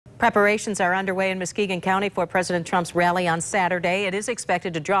Preparations are underway in Muskegon County for President Trump's rally on Saturday. It is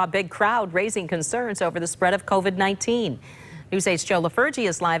expected to draw a big crowd, raising concerns over the spread of COVID-19. News 8's Joe LaFurgey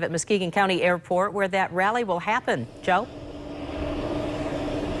is live at Muskegon County Airport, where that rally will happen. Joe?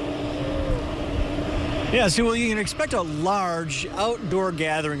 Yeah, so well, you can expect a large outdoor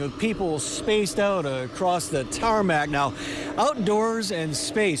gathering of people spaced out across the tarmac. Now, outdoors and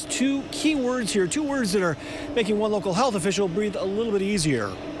space, two key words here, two words that are making one local health official breathe a little bit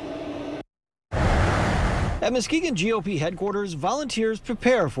easier. At Muskegon GOP headquarters, volunteers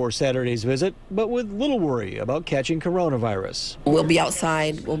prepare for Saturday's visit, but with little worry about catching coronavirus. We'll be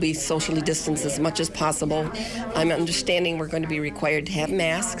outside. We'll be socially distanced as much as possible. I'm understanding we're going to be required to have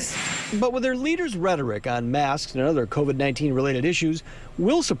masks. But with their leaders' rhetoric on masks and other COVID-19 related issues,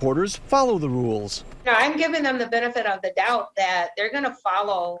 will supporters follow the rules? I'm giving them the benefit of the doubt that they're going to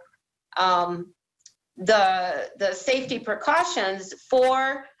follow the safety precautions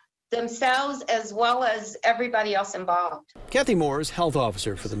for themselves as well as everybody else involved. Kathy Moore is health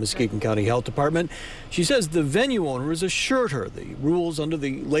officer for the Muskegon County Health Department. She says the venue owner has assured her the rules under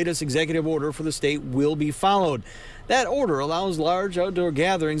the latest executive order for the state will be followed. That order allows large outdoor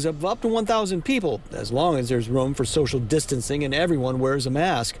gatherings of up to 1,000 people, as long as there's room for social distancing and everyone wears a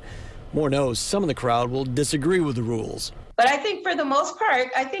mask. Moore knows some of the crowd will disagree with the rules. But I think for the most part,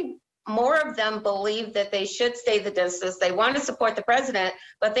 I think more of them believe that they should stay the distance. They want to support the president,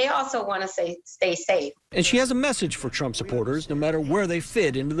 but they also want to stay safe. And she has a message for Trump supporters, no matter where they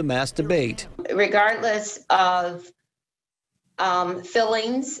fit into the mask debate. Regardless of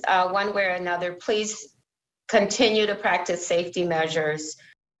feelings, one way or another, please continue to practice safety measures.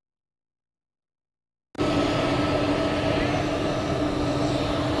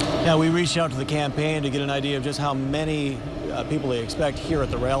 Now, we reached out to the campaign to get an idea of just how many people they expect here at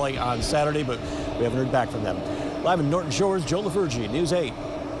the rally on Saturday, but we haven't heard back from them. Live in Norton Shores, Joe LaFurgey, News 8.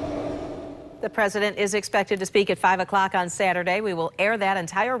 The president is expected to speak at 5 o'clock on Saturday. We will air that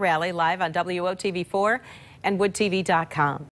entire rally live on WOTV4 and WoodTV.com.